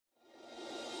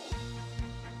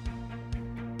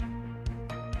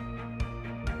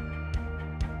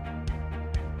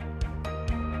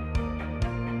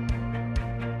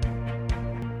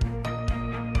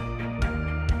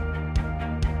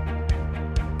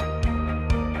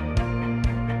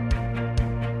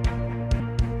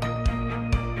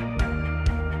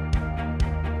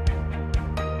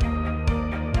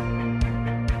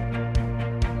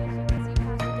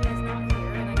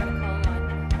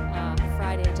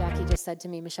just said to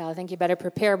me, Michelle, I think you better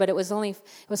prepare. But it was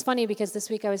funny because this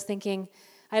week I was thinking,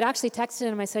 I'd actually texted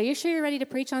him. I said, are you sure you're ready to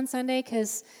preach on Sunday?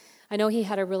 Because I know he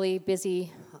had a really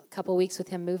busy couple weeks with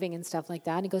him moving and stuff like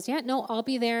that. And he goes, yeah, no, I'll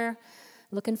be there.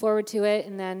 Looking forward to it.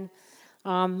 And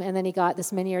then he got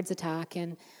this Meniere's attack.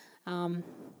 And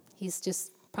he's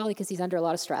just, probably because he's under a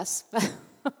lot of stress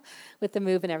with the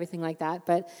move and everything like that.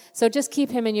 But so just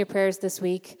keep him in your prayers this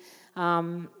week.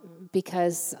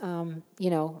 Because,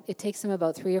 it takes him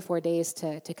about 3 or 4 days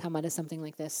to come out of something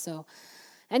like this. So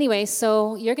anyway,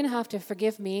 so you're going to have to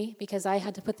forgive me because I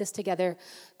had to put this together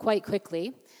quite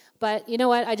quickly. But you know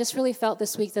what? I just really felt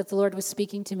this week that the Lord was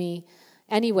speaking to me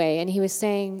anyway. And he was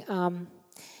saying,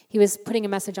 he was putting a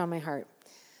message on my heart.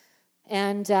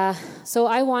 And so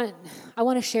I want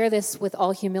to share this with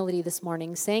all humility this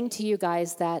morning, saying to you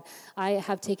guys that I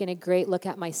have taken a great look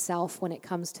at myself when it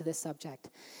comes to this subject.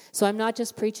 So I'm not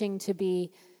just preaching to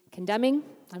be condemning.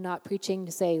 I'm not preaching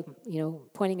to say,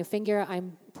 pointing a finger.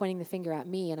 I'm pointing the finger at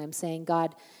me, and I'm saying,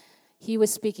 God, he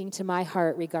was speaking to my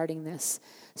heart regarding this.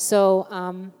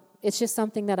 So it's just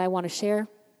something that I want to share,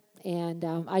 and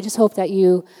I just hope that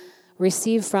you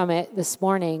receive from it this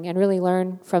morning and really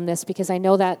learn from this, because I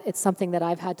know that it's something that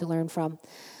I've had to learn from.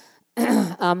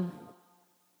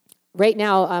 Right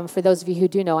now, for those of you who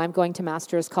do know, I'm going to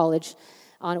Master's College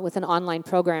with an online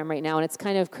program right now, and it's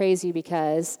kind of crazy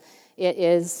because it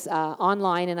is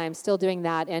online, and I'm still doing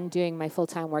that and doing my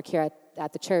full-time work here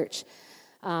at the church.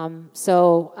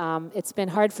 So it's been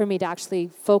hard for me to actually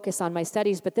focus on my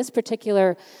studies, but this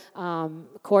particular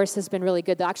course has been really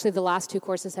good. Actually, the last 2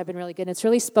 courses have been really good, and it's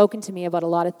really spoken to me about a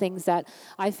lot of things that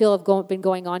I feel have been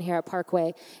going on here at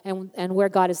Parkway and where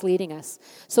God is leading us.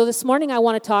 So this morning I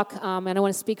want to talk, and I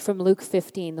want to speak from Luke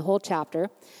 15, the whole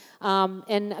chapter.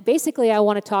 And basically I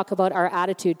want to talk about our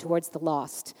attitude towards the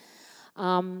lost.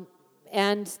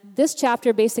 And this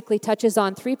chapter basically touches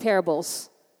on 3 parables,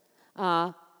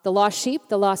 the lost sheep,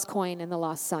 the lost coin, and the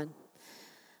lost son.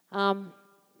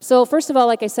 So first of all,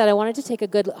 like I said, I wanted to take a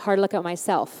good hard look at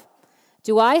myself.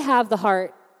 Do I have the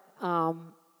heart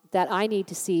that I need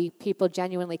to see people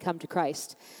genuinely come to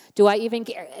Christ? Do I even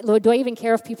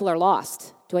care if people are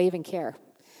lost? Do I even care?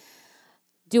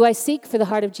 Do I seek for the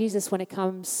heart of Jesus when it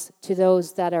comes to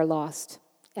those that are lost?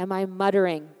 Am I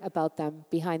muttering about them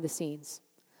behind the scenes?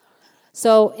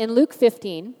 So in Luke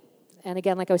 15, and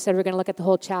again, like I said, we're going to look at the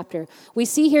whole chapter. We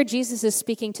see here Jesus is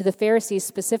speaking to the Pharisees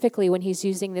specifically when he's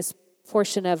using this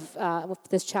portion of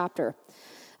this chapter.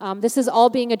 This is all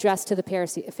being addressed to the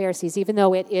Pharisees, even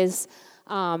though it is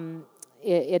 3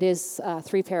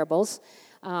 parables.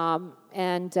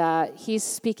 And he's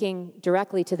speaking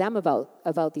directly to them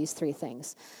about these 3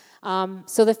 things.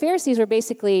 So the Pharisees were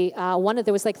basically there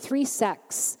was like 3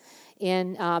 sects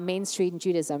in Main Street in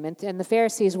Judaism, and the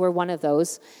Pharisees were one of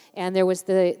those, and there was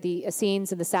the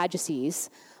Essenes and the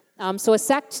Sadducees. So a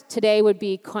sect today would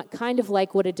be kind of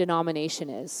like what a denomination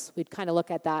is. We'd kind of look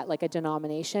at that like a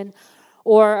denomination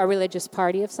or a religious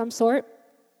party of some sort.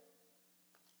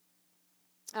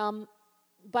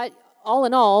 But all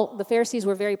in all, the Pharisees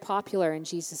were very popular in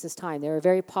Jesus' time. They were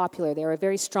very popular. They were a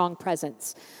very strong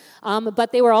presence.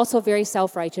 But they were also very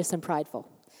self-righteous and prideful.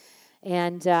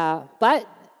 But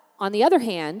on the other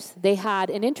hand, they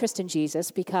had an interest in Jesus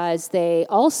because they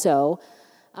also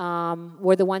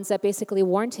were the ones that basically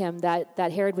warned him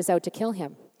that Herod was out to kill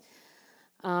him.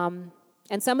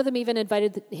 And some of them even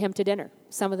invited him to dinner.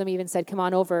 Some of them even said, come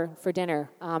on over for dinner.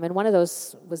 And one of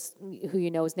those was, who you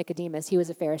know, is Nicodemus. He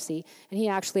was a Pharisee. And he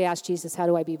actually asked Jesus, how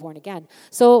do I be born again?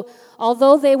 So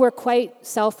although they were quite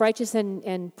self-righteous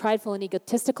and prideful and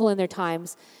egotistical in their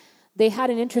times, they had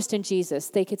an interest in Jesus.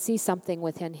 They could see something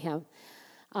within him.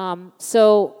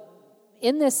 So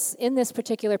in this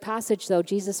particular passage, though,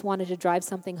 Jesus wanted to drive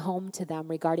something home to them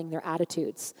regarding their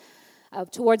attitudes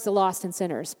towards the lost and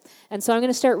sinners. And so I'm going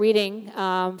to start reading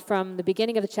from the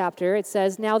beginning of the chapter. It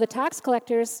says, now the tax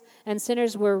collectors and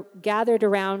sinners were gathered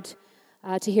around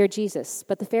to hear Jesus,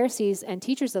 but the Pharisees and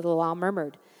teachers of the law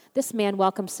murmured, this man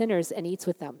welcomes sinners and eats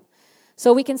with them.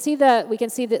 So we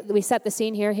set the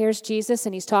scene here. Here's Jesus,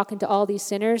 and he's talking to all these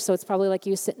sinners. So it's probably like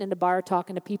you sitting in a bar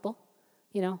talking to people,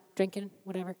 drinking,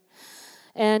 whatever.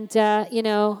 And,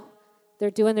 they're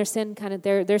doing their sin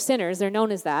they're sinners. They're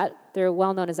known as that. They're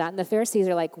well known as that. And the Pharisees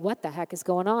are like, what the heck is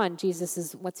going on?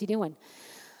 What's he doing?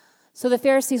 So the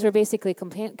Pharisees were basically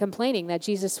complaining that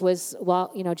Jesus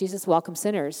welcomed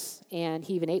sinners, and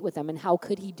he even ate with them. And how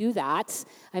could he do that?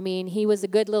 I mean, he was a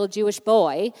good little Jewish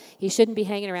boy. He shouldn't be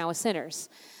hanging around with sinners.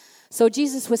 So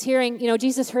Jesus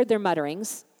heard their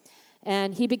mutterings,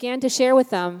 and he began to share with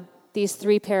them these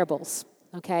 3 parables,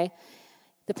 okay?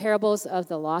 The parables of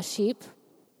the lost sheep,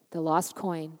 the lost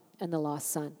coin, and the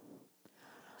lost son.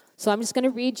 So I'm just going to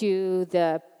read you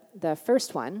the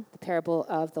first one, the parable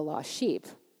of the lost sheep.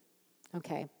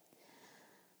 Okay.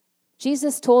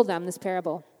 Jesus told them this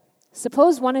parable.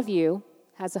 Suppose one of you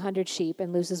has 100 sheep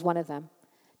and loses one of them.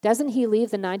 Doesn't he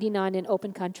leave the 99 in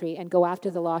open country and go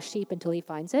after the lost sheep until he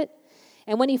finds it?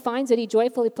 And when he finds it, he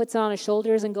joyfully puts it on his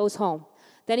shoulders and goes home.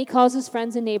 Then he calls his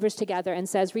friends and neighbors together and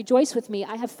says, "Rejoice with me,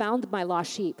 I have found my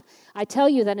lost sheep." I tell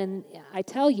you that in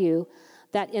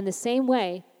the same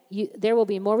way, there will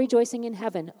be more rejoicing in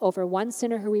heaven over one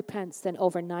sinner who repents than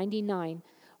over 99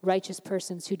 righteous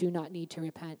persons who do not need to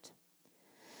repent.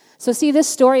 So see, this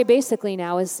story basically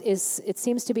now is it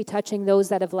seems to be touching those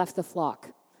that have left the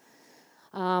flock.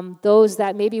 Those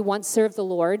that maybe once served the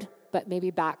Lord, but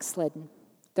maybe backslidden.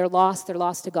 They're lost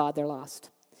to God, they're lost.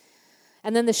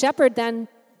 And then the shepherd then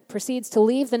proceeds to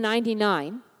leave the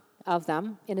 99 of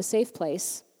them in a safe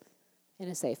place, and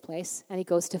he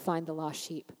goes to find the lost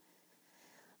sheep.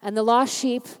 And the lost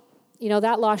sheep,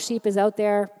 that lost sheep is out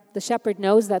there. The shepherd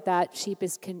knows that sheep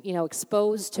is,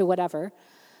 exposed to whatever.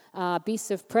 Beasts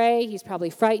of prey, he's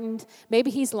probably frightened. Maybe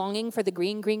he's longing for the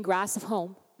green grass of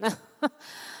home.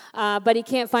 But he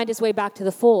can't find his way back to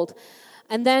the fold.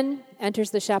 And then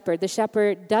enters the shepherd. The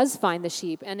shepherd does find the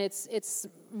sheep. And it's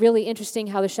really interesting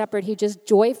how the shepherd, he just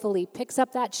joyfully picks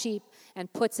up that sheep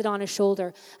and puts it on his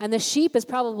shoulder. And the sheep is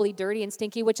probably dirty and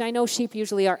stinky, which I know sheep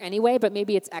usually are anyway, but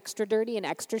maybe it's extra dirty and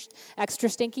extra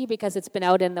stinky because it's been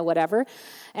out in the whatever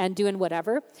and doing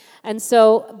whatever. And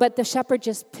so, but the shepherd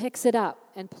just picks it up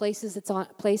and places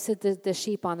the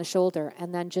sheep on the shoulder.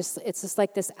 And then it's just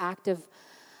like this act of,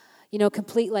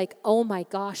 complete like, oh my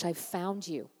gosh, I've found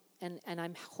you. And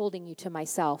I'm holding you to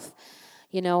myself,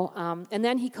 And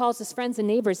then he calls his friends and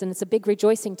neighbors, and it's a big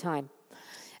rejoicing time.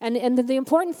 And the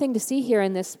important thing to see here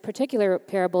in this particular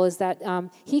parable is that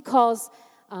he calls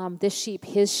this sheep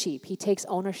his sheep. He takes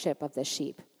ownership of this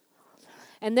sheep.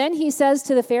 And then he says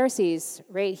to the Pharisees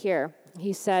right here,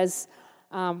 he says,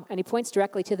 and he points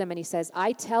directly to them and he says,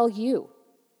 I tell you,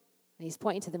 and he's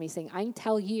pointing to them, he's saying, I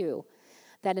tell you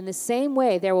that in the same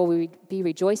way there will be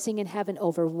rejoicing in heaven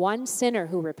over one sinner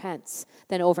who repents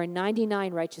than over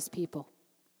 99 righteous people,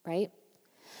 right?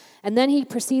 And then he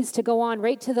proceeds to go on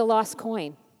right to the lost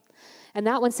coin. And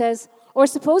that one says, or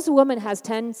suppose a woman has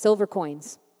 10 silver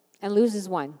coins and loses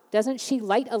one. Doesn't she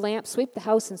light a lamp, sweep the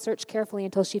house, and search carefully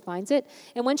until she finds it?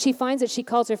 And when she finds it, she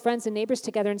calls her friends and neighbors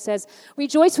together and says,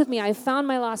 rejoice with me, I have found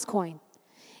my lost coin.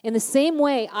 In the same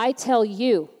way, I tell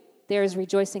you, there is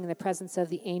rejoicing in the presence of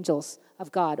the angels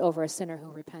of God over a sinner who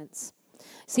repents.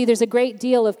 See, there's a great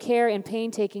deal of care and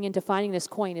pain taking into finding this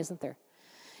coin, isn't there?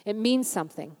 It means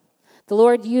something. The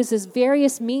Lord uses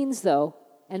various means, though,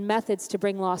 and methods to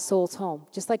bring lost souls home,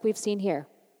 just like we've seen here.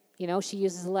 She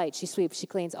uses a light, she sweeps, she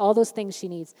cleans, all those things she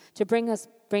needs to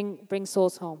bring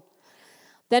souls home.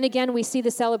 Then again, we see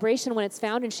the celebration when it's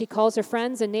found, and she calls her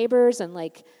friends and neighbors and,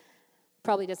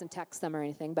 probably doesn't text them or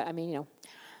anything, but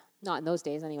not in those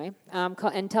days anyway,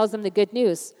 and tells them the good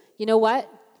news. You know what?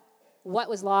 What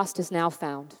was lost is now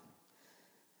found.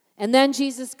 And then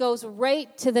Jesus goes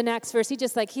right to the next verse.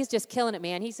 He's just killing it,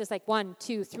 man. He's just like 1,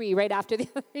 2, 3, right after the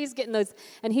other. He's getting those.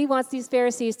 And he wants these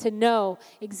Pharisees to know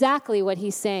exactly what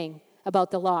he's saying about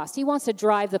the lost. He wants to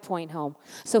drive the point home.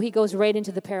 So he goes right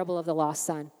into the parable of the lost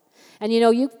son. And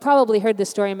you've probably heard this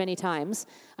story many times.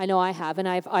 I know I have. And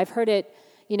I've heard it,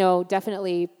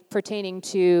 definitely pertaining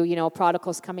to,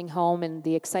 prodigals coming home and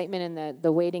the excitement and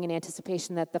the waiting and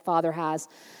anticipation that the father has.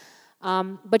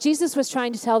 But Jesus was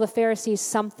trying to tell the Pharisees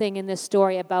something in this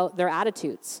story about their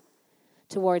attitudes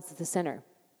towards the sinner,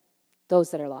 those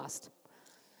that are lost.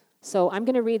 So I'm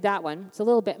going to read that one. It's a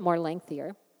little bit more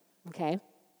lengthier, okay?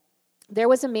 There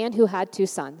was a man who had 2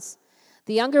 sons.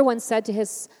 The younger one said to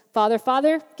his father,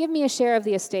 "Father, give me a share of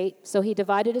the estate." So he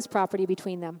divided his property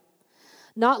between them.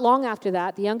 Not long after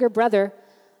that, the younger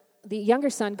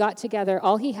son got together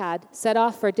all he had, set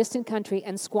off for a distant country,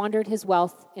 and squandered his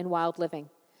wealth in wild living.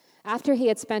 After he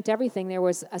had spent everything, there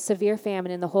was a severe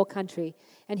famine in the whole country,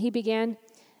 and he began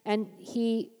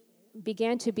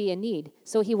to be in need.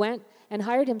 So he went and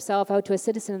hired himself out to a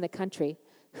citizen in the country,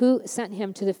 who sent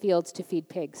him to the fields to feed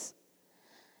pigs.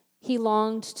 He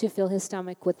longed to fill his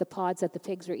stomach with the pods that the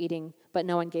pigs were eating, but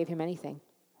no one gave him anything.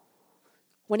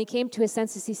 When he came to his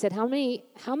senses, he said, How many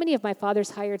of my father's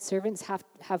hired servants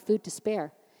have food to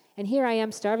spare? And here I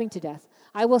am starving to death.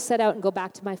 I will set out and go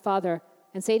back to my father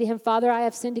and say to him, Father, I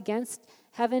have sinned against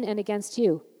heaven and against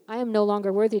you. I am no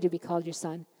longer worthy to be called your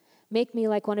son. Make me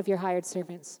like one of your hired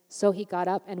servants. So he got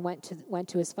up and went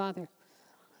to his father.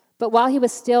 But while he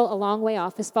was still a long way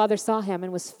off, his father saw him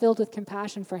and was filled with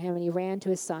compassion for him, and he ran to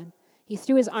his son. He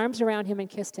threw his arms around him and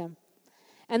kissed him.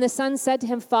 And the son said to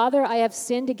him, Father, I have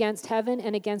sinned against heaven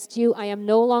and against you. I am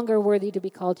no longer worthy to be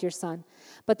called your son.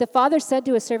 But the father said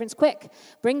to his servants, Quick,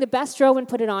 bring the best robe and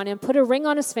put it on him. Put a ring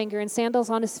on his finger and sandals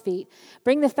on his feet.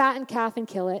 Bring the fattened calf and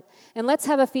kill it. And let's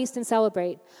have a feast and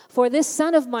celebrate. For this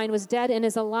son of mine was dead and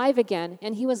is alive again,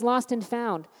 and he was lost and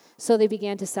found. So they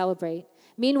began to celebrate.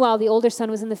 Meanwhile, the older son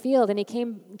was in the field, and he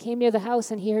came near the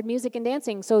house, and he heard music and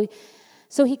dancing. So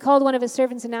he called one of his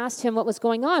servants and asked him what was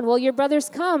going on. Well, your brother's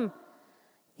come.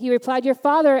 He replied, your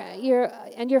father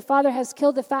has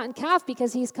killed the fattened calf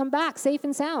because he's come back safe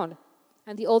and sound.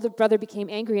 And the older brother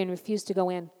became angry and refused to go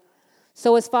in.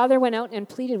 So his father went out and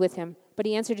pleaded with him. But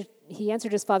he answered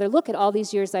his father, Look, at all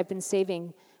these years I've been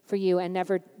saving for you and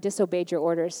never disobeyed your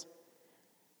orders.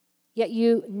 Yet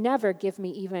you never give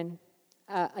me even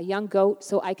a young goat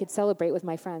so I could celebrate with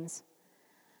my friends.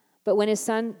 But when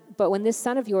this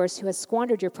son of yours who has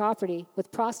squandered your property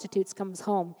with prostitutes comes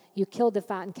home, you killed the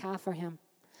fattened calf for him.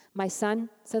 My son,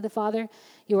 said the father,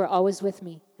 you are always with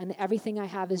me, and everything I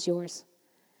have is yours.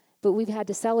 But we've had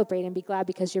to celebrate and be glad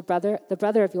because the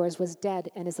brother of yours was dead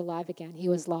and is alive again. He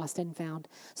was lost and found.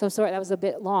 So I'm sorry, that was a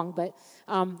bit long, but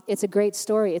it's a great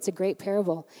story. It's a great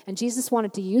parable. And Jesus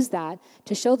wanted to use that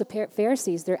to show the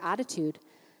Pharisees their attitude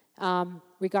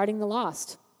regarding the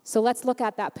lost. So let's look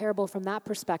at that parable from that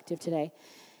perspective today.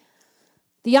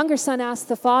 The younger son asked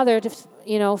the father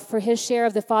for his share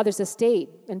of the father's estate,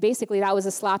 and basically that was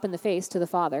a slap in the face to the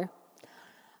father.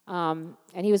 And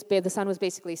the son was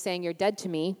basically saying, "You're dead to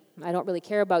me. I don't really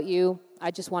care about you.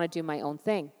 I just want to do my own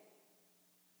thing."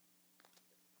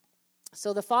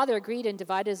 So the father agreed and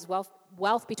divided his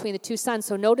wealth between the two sons.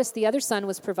 So notice the other son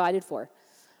was provided for.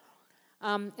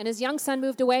 And his young son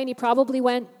moved away, and he probably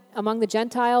went among the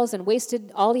Gentiles and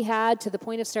wasted all he had to the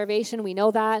point of starvation. We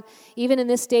know that. Even in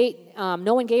this state,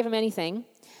 no one gave him anything.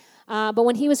 But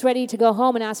when he was ready to go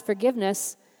home and ask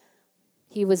forgiveness,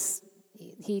 he was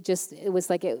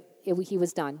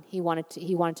done. He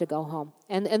wanted to go home.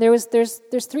 And there's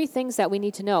three things that we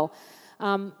need to know.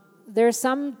 There's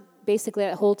some basically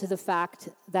that hold to the fact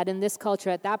that in this culture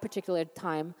at that particular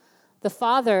time, the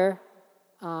father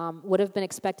would have been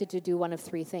expected to do one of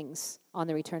three things on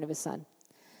the return of his son.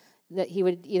 That he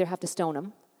would either have to stone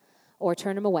him or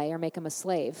turn him away or make him a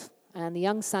slave. And the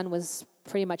young son was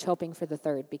pretty much hoping for the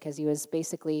third because he was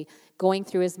basically going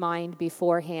through his mind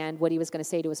beforehand what he was going to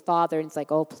say to his father. And it's like,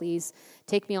 oh, please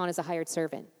take me on as a hired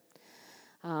servant.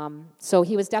 So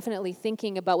he was definitely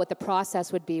thinking about what the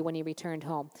process would be when he returned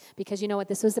home. Because you know what,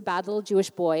 this was a bad little Jewish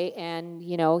boy, and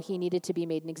he needed to be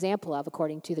made an example of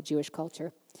according to the Jewish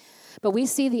culture. But we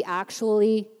see the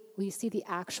actual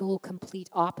complete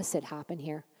opposite happen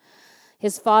here.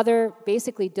 His father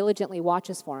basically diligently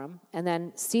watches for him and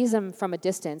then sees him from a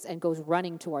distance and goes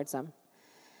running towards him.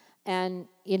 And,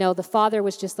 the father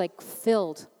was just like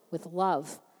filled with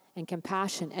love and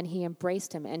compassion, and he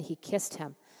embraced him and he kissed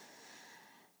him.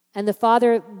 And the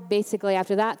father basically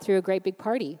after that threw a great big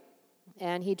party.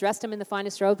 And he dressed him in the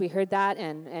finest robe. We heard that.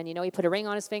 And he put a ring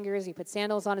on his fingers. He put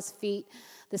sandals on his feet.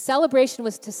 The celebration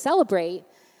was to celebrate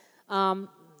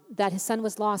that his son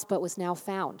was lost but was now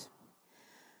found.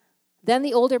 Then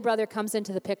the older brother comes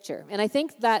into the picture. And I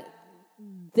think that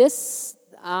in this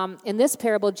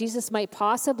parable, Jesus might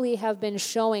possibly have been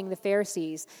showing the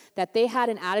Pharisees that they had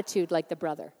an attitude like the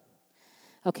brother.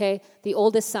 Okay? The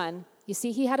oldest son. You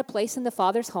see, he had a place in the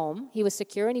father's home. He was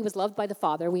secure and he was loved by the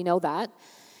father. We know that.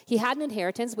 He had an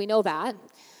inheritance. We know that.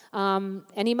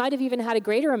 And he might have even had a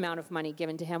greater amount of money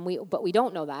given to him. But we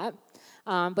don't know that.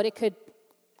 But it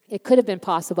could have been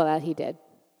possible that he did.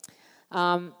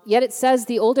 Yet it says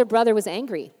the older brother was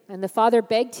angry, and the father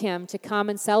begged him to come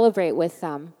and celebrate with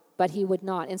them, but he would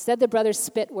not. Instead, the brother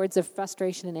spit words of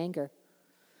frustration and anger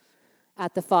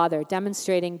at the father,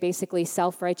 demonstrating basically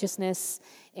self-righteousness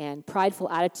and prideful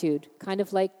attitude, kind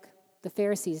of like the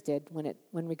Pharisees did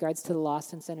when regards to the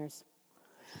lost and sinners.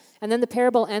 And then the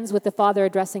parable ends with the father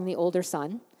addressing the older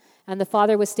son, and the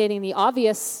father was stating the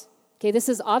obvious. Okay, this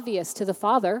is obvious to the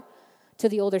father, to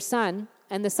the older son,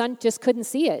 and the son just couldn't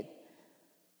see it.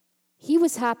 He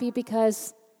was happy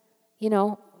because,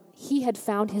 he had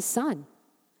found his son.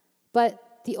 But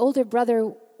the older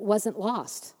brother wasn't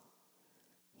lost.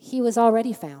 He was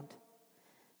already found.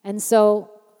 And so,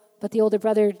 but the older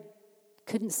brother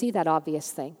couldn't see that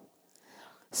obvious thing.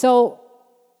 So,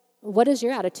 what is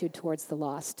your attitude towards the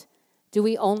lost? Do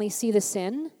we only see the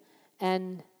sin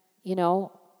and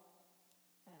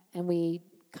we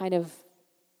kind of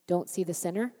don't see the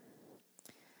sinner?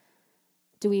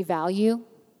 Do we value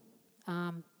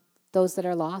those that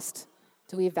are lost?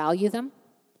 Do we value them?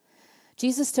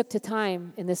 Jesus took the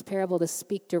time in this parable to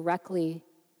speak directly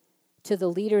to the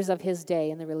leaders of his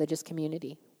day in the religious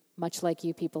community. much like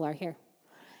you people are here,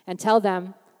 and tell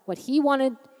them what he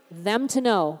wanted them to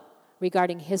know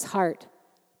regarding his heart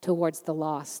towards the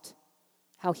lost,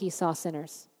 how he saw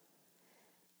sinners.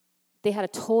 They had a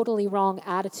totally wrong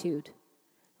attitude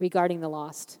regarding the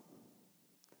lost.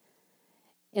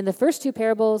 In the first two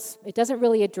parables, it doesn't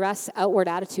really address outward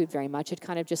attitude very much. It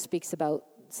kind of just speaks about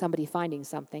somebody finding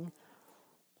something.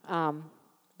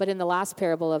 But in the last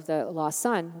parable of the lost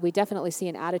son, we definitely see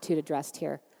an attitude addressed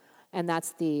here, and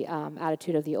that's the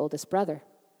attitude of the oldest brother.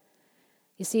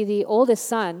 You see, the oldest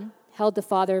son held the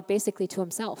father basically to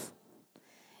himself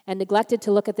and neglected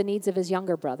to look at the needs of his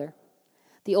younger brother.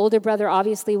 The older brother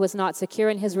obviously was not secure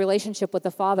in his relationship with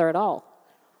the father at all.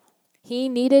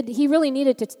 He really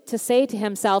needed to say to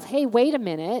himself, hey, wait a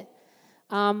minute.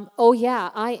 Oh yeah,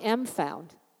 I am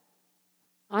found.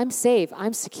 I'm saved.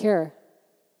 I'm secure.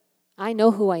 I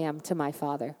know who I am to my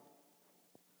father.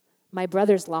 My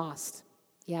brother's lost.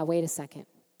 Yeah, wait a second.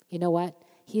 You know what?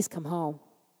 He's come home.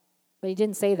 But he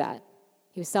didn't say that.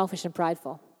 He was selfish and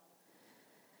prideful.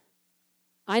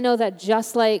 I know that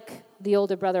just like the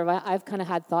older brother, I've kind of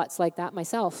had thoughts like that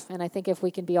myself. And I think if we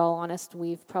can be all honest,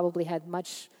 we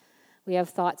have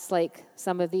thoughts like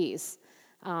some of these.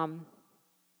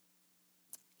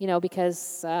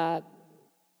 Because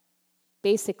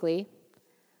basically,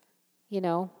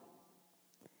 they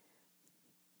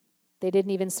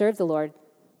didn't even serve the Lord.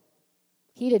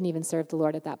 He didn't even serve the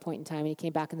Lord at that point in time, and he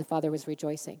came back and the Father was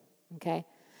rejoicing, okay?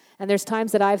 And there's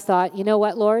times that I've thought, you know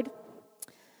what, Lord?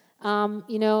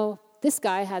 This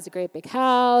guy has a great big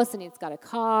house, and he's got a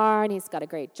car, and he's got a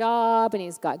great job, and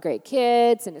he's got great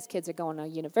kids, and his kids are going to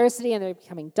university, and they're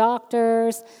becoming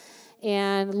doctors.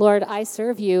 And Lord, I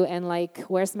serve you, and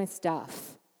where's my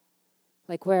stuff?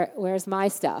 Where's my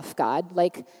stuff, God?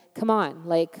 Come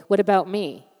on, what about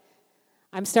me?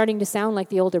 I'm starting to sound like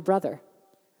the older brother,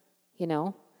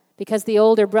 because the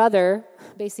older brother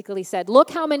basically said,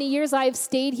 look how many years I've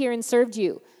stayed here and served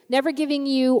you, never giving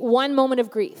you one moment of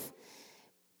grief.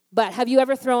 But have you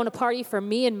ever thrown a party for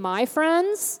me and my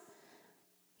friends?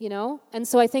 And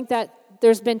so I think that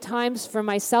there's been times for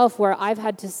myself where I've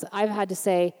had to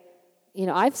say,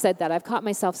 I've said that. I've caught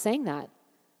myself saying that.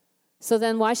 So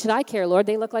then why should I care, Lord?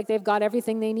 They look like they've got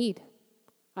everything they need.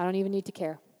 I don't even need to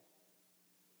care.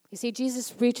 You see,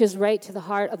 Jesus reaches right to the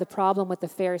heart of the problem with the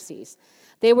Pharisees.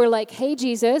 They were like, hey,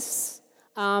 Jesus,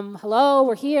 hello,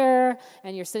 we're here,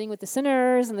 and you're sitting with the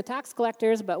sinners and the tax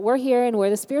collectors, but we're here, and we're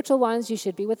the spiritual ones. You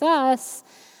should be with us.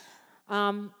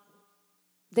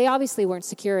 They obviously weren't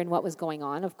secure in what was going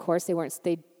on. Of course, they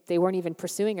weren't even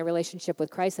pursuing a relationship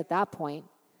with Christ at that point.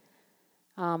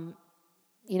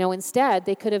 Instead,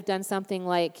 they could have done something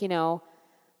like,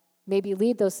 maybe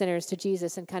lead those sinners to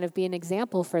Jesus and kind of be an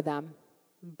example for them.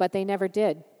 But they never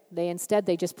did. They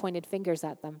just pointed fingers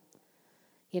at them,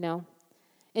 In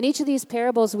each of these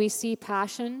parables, we see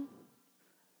passion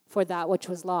for that which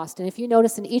was lost. And if you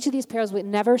notice, in each of these parables, we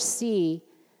never see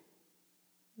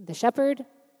the shepherd,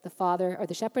 the father, or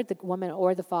the shepherd, the woman,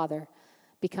 or the father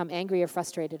become angry or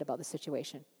frustrated about the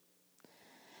situation.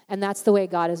 And that's the way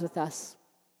God is with us.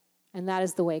 And that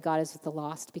is the way God is with the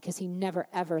lost, because he never,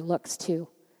 ever looks to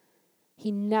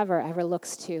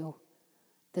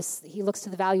this. He looks to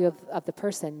the value of the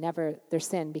person, never their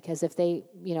sin, because if they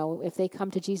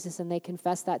come to Jesus and they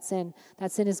confess that sin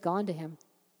is gone to him.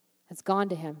 It's gone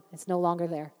to him. It's no longer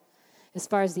there, as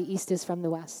far as the east is from the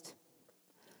west.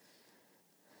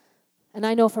 And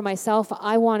I know for myself,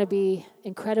 I want to be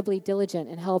incredibly diligent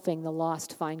in helping the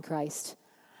lost find Christ.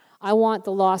 I want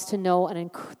the lost to know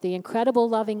the incredible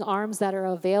loving arms that are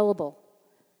available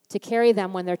to carry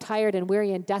them when they're tired and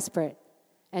weary and desperate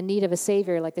and need of a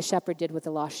Savior, like the shepherd did with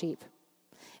the lost sheep.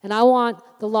 And I want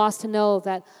the lost to know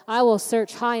that I will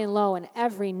search high and low in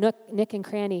every nook and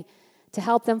cranny to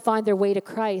help them find their way to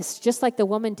Christ, just like the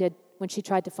woman did when she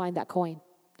tried to find that coin.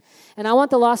 And I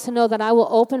want the lost to know that I will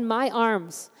open my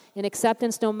arms in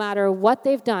acceptance no matter what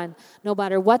they've done, no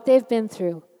matter what they've been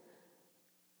through,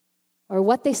 or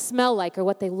what they smell like or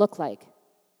what they look like,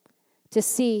 to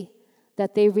see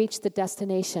that they reach the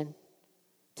destination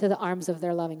to the arms of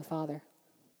their loving Father.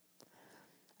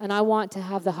 And I want to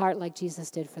have the heart like Jesus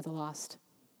did for the lost.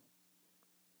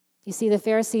 You see, the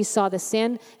Pharisees saw the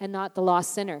sin and not the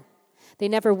lost sinner. They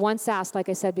never once asked, like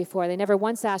I said before, they never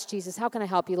once asked Jesus, how can I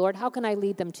help you, Lord? How can I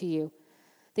lead them to you?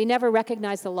 They never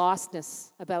recognized the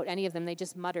lostness about any of them. They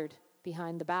just muttered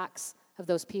behind the backs of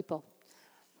those people.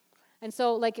 And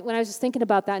so, when I was just thinking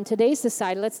about that, in today's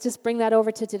society, let's just bring that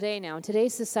over to today now. In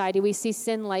today's society, we see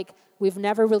sin like we've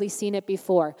never really seen it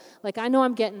before. I know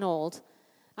I'm getting old.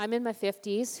 I'm in my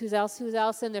 50s. Who's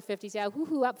else in their 50s? Yeah,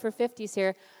 whoo-hoo, up for 50s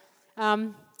here.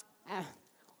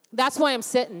 That's why I'm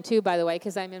sitting, too, by the way,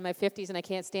 because I'm in my 50s and I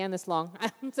can't stand this long.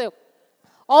 So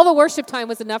all the worship time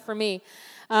was enough for me.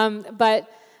 But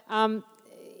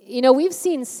we've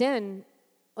seen sin.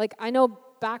 Like, I know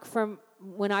back from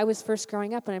when I was first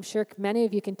growing up, and I'm sure many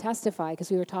of you can testify,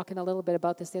 because we were talking a little bit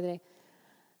about this the other day.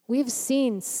 We've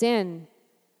seen sin,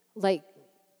 like,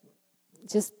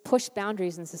 just push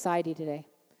boundaries in society today.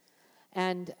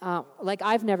 And,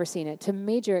 I've never seen it, to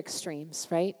major extremes,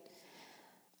 right?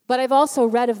 But I've also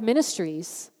read of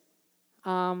ministries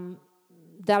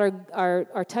that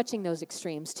are touching those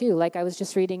extremes, too. Like, I was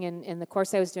just reading in the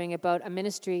course I was doing about a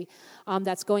ministry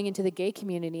that's going into the gay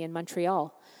community in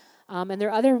Montreal. And there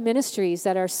are other ministries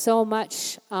that are so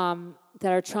much,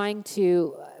 that are trying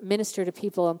to minister to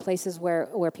people in places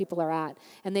where people are at.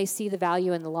 And they see the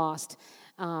value in the lost.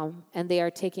 And they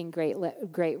are taking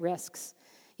great risks.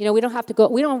 We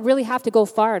don't really have to go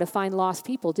far to find lost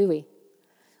people, do we?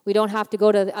 We don't have to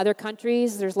go to other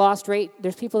countries. There's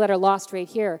people that are lost right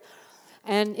here.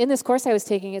 And in this course I was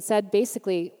taking, it said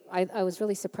basically, I was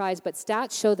really surprised, but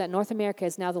stats show that North America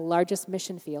is now the largest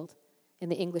mission field in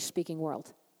the English-speaking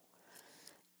world.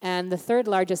 And the third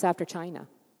largest after China.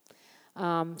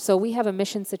 So we have a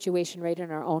mission situation right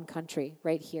in our own country,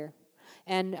 right here.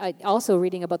 And also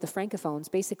reading about the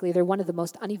Francophones, basically they're one of the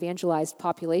most unevangelized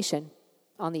population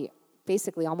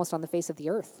basically almost on the face of the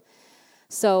earth.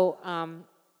 So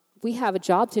we have a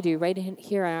job to do right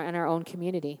here in our own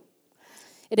community.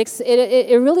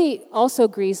 It really also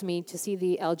grieves me to see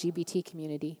the LGBT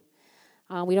community.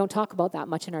 We don't talk about that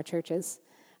much in our churches.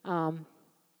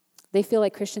 They feel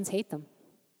like Christians hate them.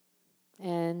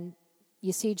 And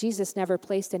you see, Jesus never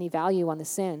placed any value on the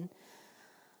sin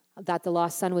that the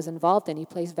lost son was involved in. He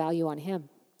placed value on him.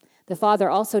 The father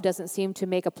also doesn't seem to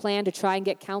make a plan to try and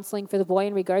get counseling for the boy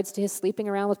in regards to his sleeping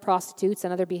around with prostitutes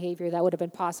and other behavior that would have been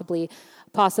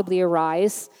possibly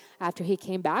arise after he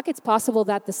came back. It's possible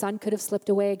that the son could have slipped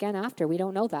away again after. We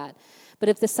don't know that. But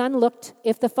if the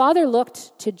father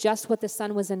looked to just what the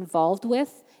son was involved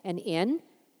with and in,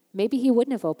 maybe he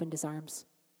wouldn't have opened his arms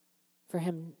for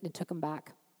him and took him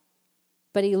back.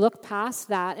 But he looked past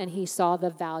that and he saw the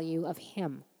value of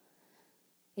him.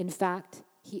 In fact,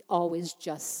 he always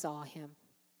just saw him.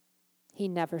 He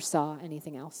never saw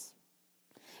anything else.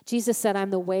 Jesus said,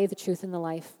 I'm the way, the truth, and the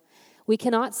life. We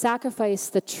cannot sacrifice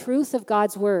the truth of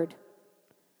God's word,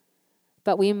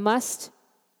 but we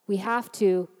have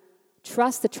to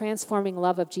trust the transforming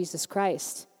love of Jesus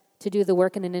Christ to do the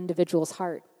work in an individual's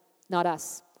heart, not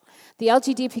us. I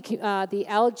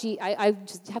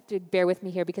just have to bear with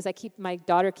me here because my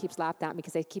daughter keeps laughing at me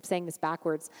because I keep saying this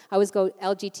backwards. I always go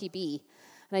LGTB.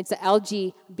 And it's the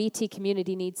LGBT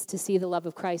community needs to see the love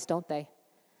of Christ, don't they?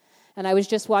 And I was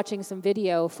just watching some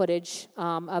video footage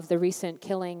of the recent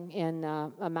killing in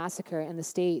a massacre in the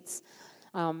States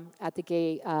at the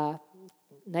gay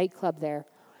nightclub there.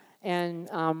 And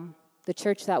the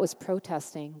church that was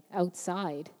protesting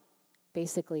outside,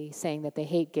 basically saying that they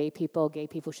hate gay people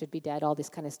should be dead, all this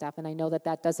kind of stuff. And I know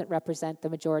that doesn't represent the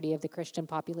majority of the Christian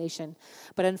population.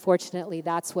 But unfortunately,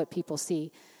 that's what people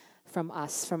see from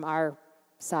us, from our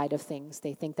side of things.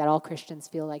 They think that all Christians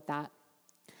feel like that.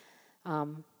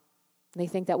 They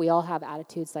think that we all have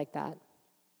attitudes like that,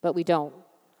 but we don't.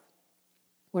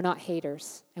 We're not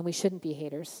haters, and we shouldn't be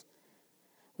haters.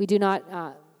 We do not.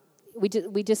 We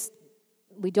place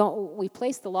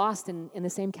the lost in the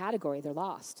same category. They're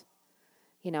lost,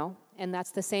 and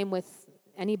that's the same with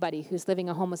anybody who's living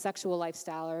a homosexual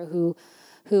lifestyle or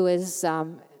who is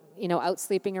out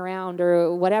sleeping around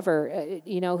or whatever,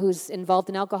 who's involved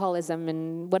in alcoholism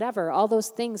and whatever, all those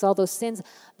things, all those sins,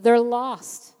 they're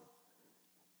lost.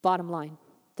 Bottom line,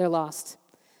 they're lost.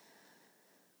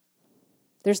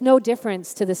 There's no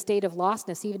difference to the state of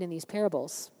lostness even in these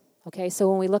parables. Okay, so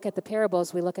when we look at the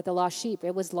parables, we look at the lost sheep.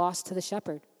 It was lost to the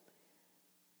shepherd.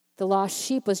 The lost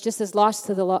sheep was just as lost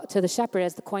to the shepherd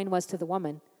as the coin was to the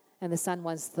woman, and the son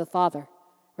was to the father.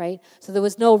 Right? So there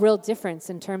was no real difference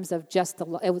in terms of just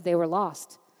they were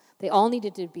lost. They all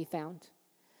needed to be found.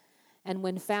 And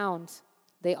when found,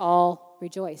 they all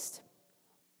rejoiced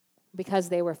because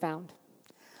they were found.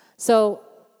 So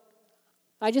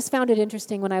I just found it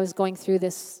interesting when I was going through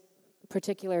this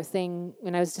particular thing,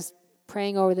 when I was just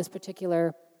praying over this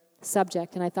particular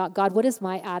subject, and I thought, God, what is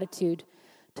my attitude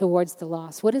towards the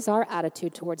lost? What is our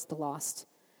attitude towards the lost?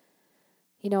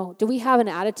 Do we have an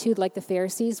attitude like the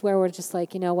Pharisees where we're just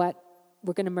like, you know what,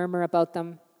 we're going to murmur about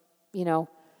them,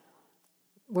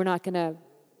 we're not going to,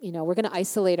 we're going to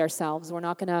isolate ourselves. We're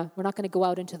not going to go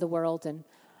out into the world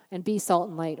and be salt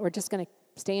and light. We're just going to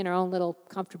stay in our own little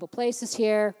comfortable places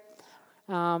here,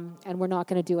 and we're not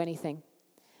going to do anything.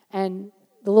 And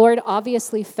the Lord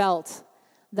obviously felt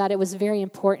that it was very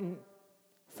important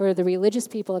for the religious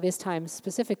people of his time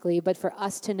specifically, but for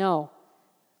us to know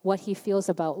what he feels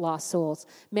about lost souls.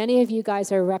 Many of you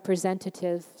guys are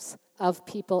representatives of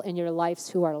people in your lives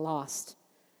who are lost,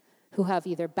 who have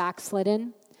either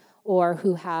backslidden or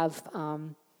who have,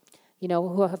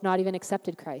 who have not even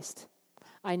accepted Christ.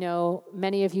 I know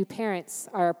many of you parents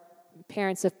are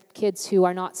parents of kids who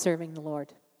are not serving the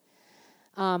Lord.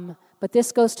 But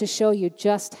this goes to show you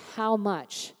just how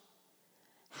much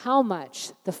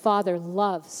the Father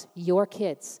loves your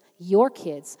kids, your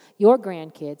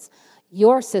grandkids,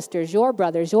 your sisters, your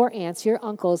brothers, your aunts, your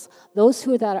uncles, those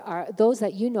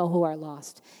that you know who are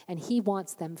lost, and he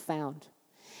wants them found.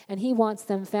 And he wants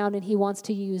them found, and he wants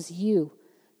to use you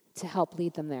to help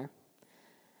lead them there.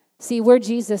 See, we're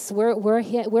Jesus.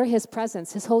 We're his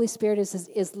presence. His Holy Spirit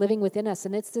is living within us,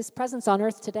 and it's this presence on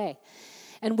earth today.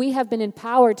 And we have been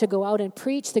empowered to go out and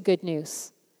preach the good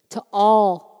news to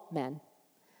all men,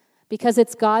 because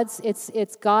it's God's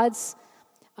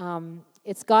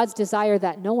desire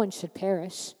that no one should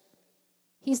perish.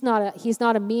 He's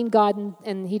not a mean God,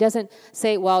 and he doesn't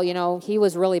say, well, he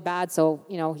was really bad, so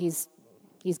he's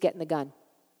getting the gun.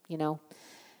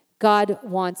 God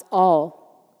wants all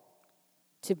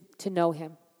to know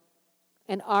him.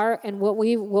 And what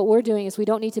we're doing is we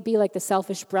don't need to be like the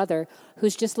selfish brother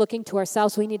who's just looking to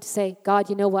ourselves. We need to say, God,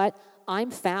 you know what?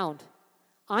 I'm found.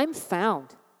 I'm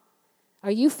found.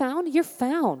 Are you found? You're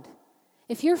found.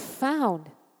 If you're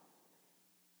found,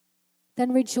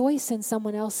 then rejoice in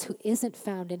someone else who isn't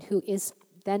found and who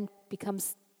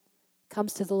comes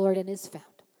to the Lord and is found.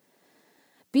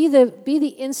 Be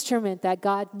the instrument that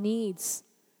God needs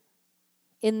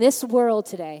in this world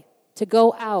today to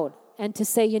go out and to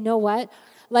say, you know what?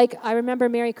 Like, I remember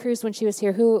Mary Cruz when she was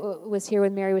here, who was here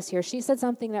when Mary was here. She said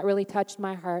something that really touched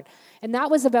my heart. And that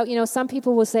was about, some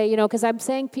people will say, because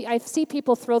I see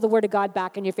people throw the word of God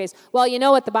back in your face. Well, you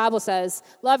know what the Bible says,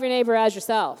 love your neighbor as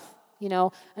yourself,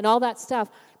 and all that stuff.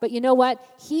 But you know what?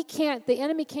 The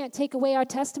enemy can't take away our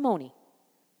testimony.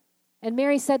 And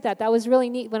Mary said that. That was really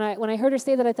neat. When I heard her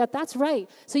say that, I thought, that's right.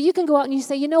 So you can go out and you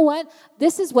say, you know what?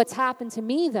 This is what's happened to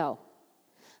me, though.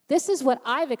 This is what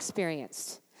I've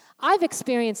experienced. I've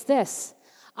experienced this.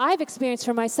 I've experienced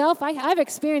for myself. I've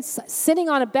experienced sitting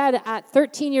on a bed at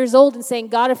 13 years old and saying,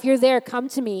 God, if you're there, come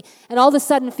to me. And all of a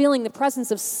sudden feeling the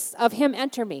presence of him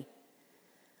enter me.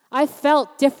 I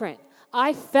felt different.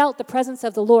 I felt the presence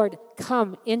of the Lord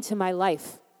come into my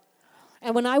life.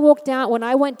 And when I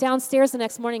went downstairs the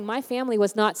next morning, my family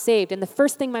was not saved. And the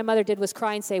first thing my mother did was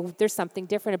cry and say, there's something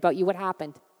different about you. What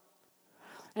happened?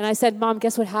 And I said, Mom,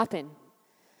 guess what happened?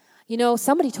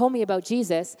 Somebody told me about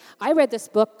Jesus. I read this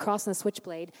book, Cross and the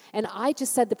Switchblade, and I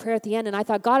just said the prayer at the end, and I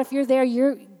thought, God, if you're there,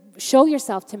 show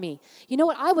yourself to me. You know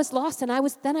what? I was lost, and I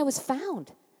was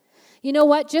found. You know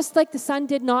what? Just like the son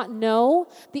did not know,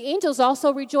 the angels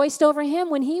also rejoiced over him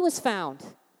when he was found,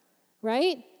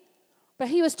 right? But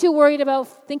he was too worried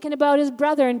about thinking about his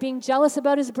brother and being jealous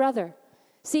about his brother.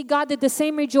 See, God did the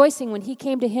same rejoicing when he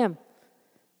came to him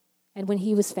and when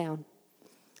he was found.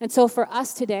 And so for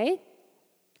us today,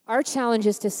 our challenge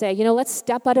is to say, let's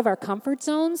step out of our comfort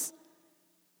zones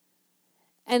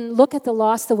and look at the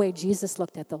lost the way Jesus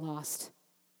looked at the lost.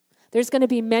 There's going to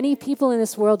be many people in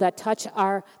this world that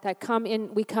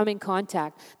we come in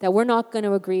contact that we're not going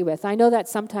to agree with. I know that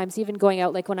sometimes even going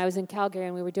out, like when I was in Calgary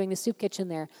and we were doing the soup kitchen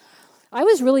there, I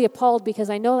was really appalled because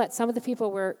I know that some of the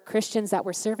people were Christians that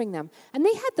were serving them, and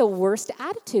they had the worst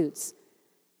attitudes.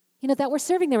 That were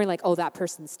serving them, and like, oh, that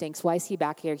person stinks. Why is he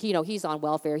back here? He's on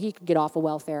welfare. He can get off of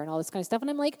welfare and all this kind of stuff. And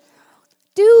I'm like,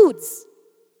 dudes,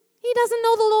 he doesn't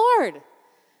know the Lord.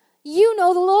 You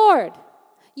know the Lord.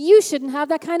 You shouldn't have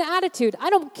that kind of attitude.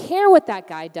 I don't care what that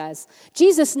guy does.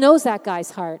 Jesus knows that guy's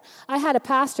heart. I had a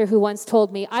pastor who once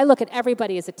told me, I look at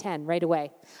everybody as a 10 right away.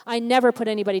 I never put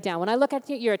anybody down. When I look at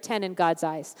you, you're a 10 in God's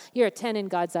eyes. You're a 10 in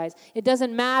God's eyes. It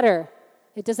doesn't matter.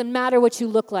 It doesn't matter what you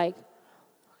look like.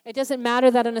 It doesn't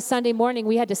matter that on a Sunday morning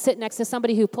we had to sit next to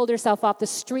somebody who pulled herself off the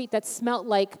street that smelled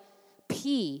like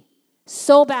pee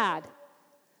so bad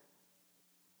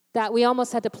that we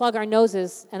almost had to plug our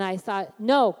noses. And I thought,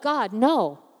 no, God,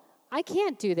 no. I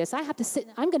can't do this. I'm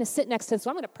going to sit next to this.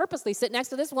 I'm going to purposely sit next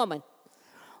to this woman,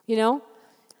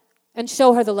 and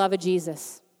show her the love of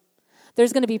Jesus.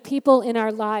 There's going to be people in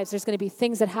our lives. There's going to be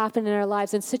things that happen in our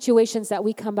lives and situations that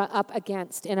we come up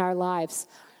against in our lives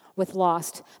with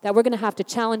lost, that we're going to have to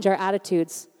challenge our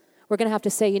attitudes. We're going to have to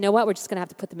say, you know what? We're just going to have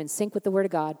to put them in sync with the Word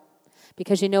of God.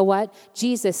 Because you know what?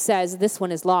 Jesus says this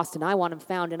one is lost and I want him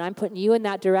found, and I'm putting you in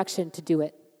that direction to do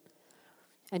it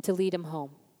and to lead him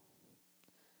home.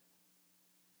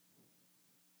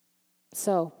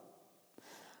 So,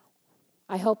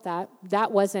 I hope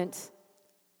that wasn't,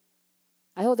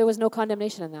 I hope there was no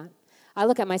condemnation in that. I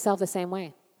look at myself the same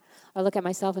way. I look at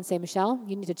myself and say, Michelle,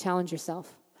 you need to challenge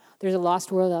yourself. There's a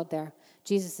lost world out there.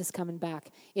 Jesus is coming back.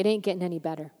 It ain't getting any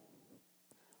better.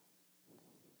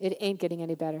 It ain't getting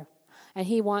any better. And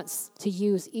he wants to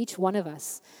use each one of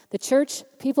us. The church,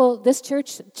 this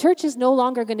church is no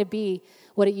longer going to be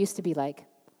what it used to be like.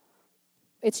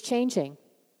 It's changing.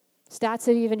 Stats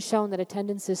have even shown that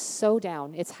attendance is so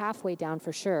down. It's halfway down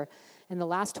for sure in the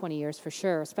last 20 years for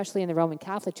sure, especially in the Roman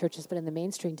Catholic churches, but in the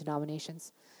mainstream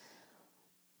denominations.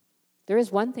 There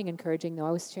is one thing encouraging, though.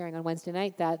 I was sharing on Wednesday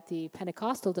night that the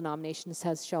Pentecostal denominations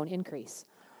has shown increase.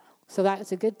 So that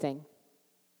is a good thing.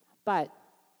 But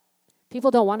people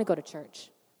don't want to go to church,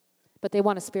 but they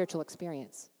want a spiritual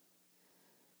experience.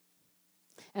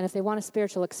 And if they want a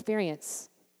spiritual experience,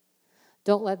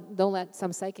 don't let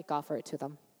some psychic offer it to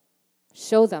them.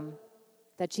 Show them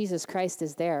that Jesus Christ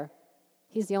is there.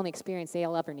 He's the only experience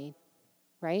they'll ever need,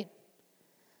 right?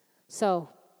 So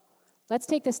let's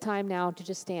take this time now to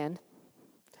just stand.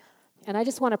 And I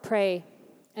just want to pray.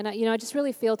 And I just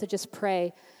really feel to just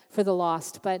pray for the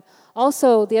lost. But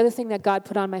also, the other thing that God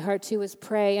put on my heart too is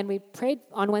pray. And we prayed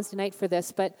on Wednesday night for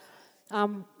this. But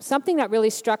something that really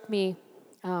struck me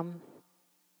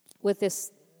with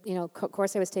this,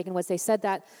 course I was taking was they said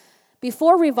that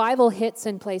before revival hits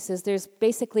in places, there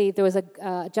was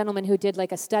a gentleman who did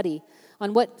like a study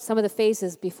on what some of the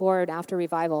phases before and after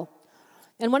revival.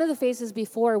 And one of the phases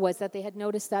before was that they had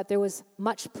noticed that there was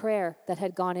much prayer that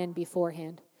had gone in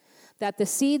beforehand, that the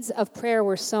seeds of prayer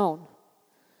were sown.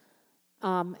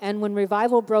 And when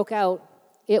revival broke out,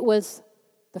 it was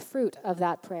the fruit of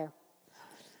that prayer.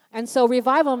 And so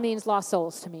revival means lost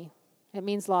souls to me. It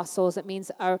means lost souls. It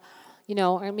means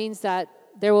it means that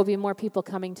there will be more people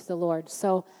coming to the Lord.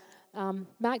 So,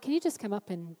 Matt, can you just come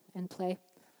up and play?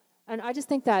 And I just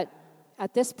think that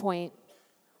at this point,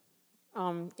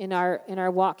 in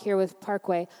our walk here with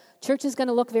Parkway, church is going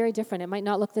to look very different. It might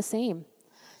not look the same.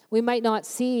 We might not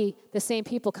see the same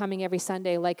people coming every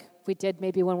Sunday like we did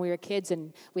maybe when we were kids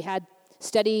and we had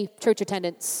steady church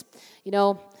attendance.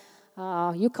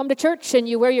 You come to church and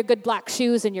you wear your good black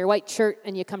shoes and your white shirt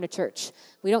and you come to church.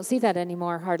 We don't see that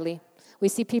anymore, hardly. We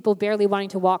see people barely wanting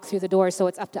to walk through the door, so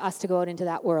it's up to us to go out into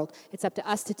that world. It's up to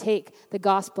us to take the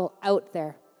gospel out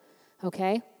there,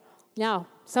 okay? Now,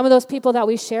 some of those people that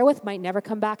we share with might never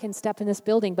come back and step in this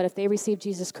building, but if they receive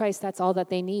Jesus Christ, that's all that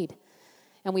they need.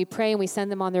 And we pray and we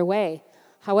send them on their way.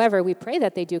 However, we pray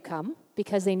that they do come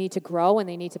because they need to grow and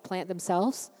they need to plant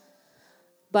themselves.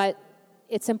 But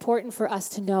it's important for us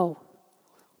to know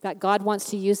that God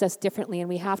wants to use us differently, and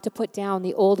we have to put down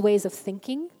the old ways of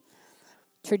thinking,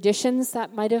 traditions that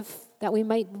we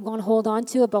might want to hold on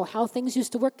to about how things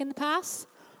used to work in the past.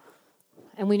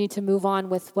 And we need to move on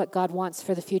with what God wants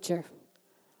for the future.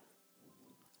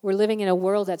 We're living in a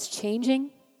world that's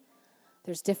changing.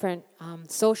 There's different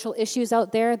social issues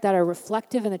out there that are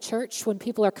reflective in the church when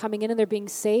people are coming in and they're being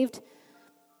saved.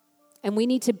 And we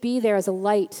need to be there as a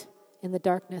light in the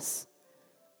darkness.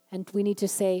 And we need to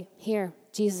say, here,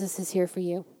 Jesus is here for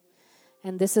you.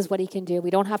 And this is what he can do.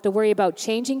 We don't have to worry about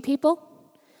changing people.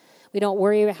 We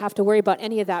don't have to worry about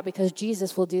any of that because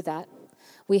Jesus will do that.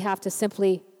 We have to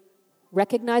simply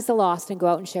recognize the lost and go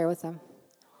out and share with them.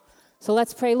 So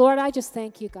let's pray. Lord, I just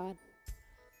thank you, God.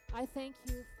 I thank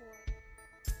you for...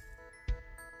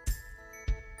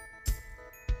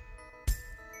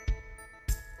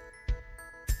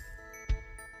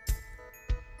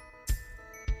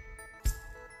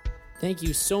 Thank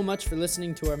you so much for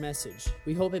listening to our message.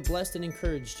 We hope it blessed and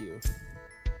encouraged you.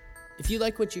 If you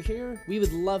like what you hear, we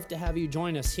would love to have you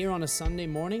join us here on a Sunday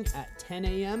morning at 10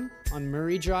 a.m. on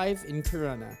Murray Drive in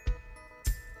Corunna.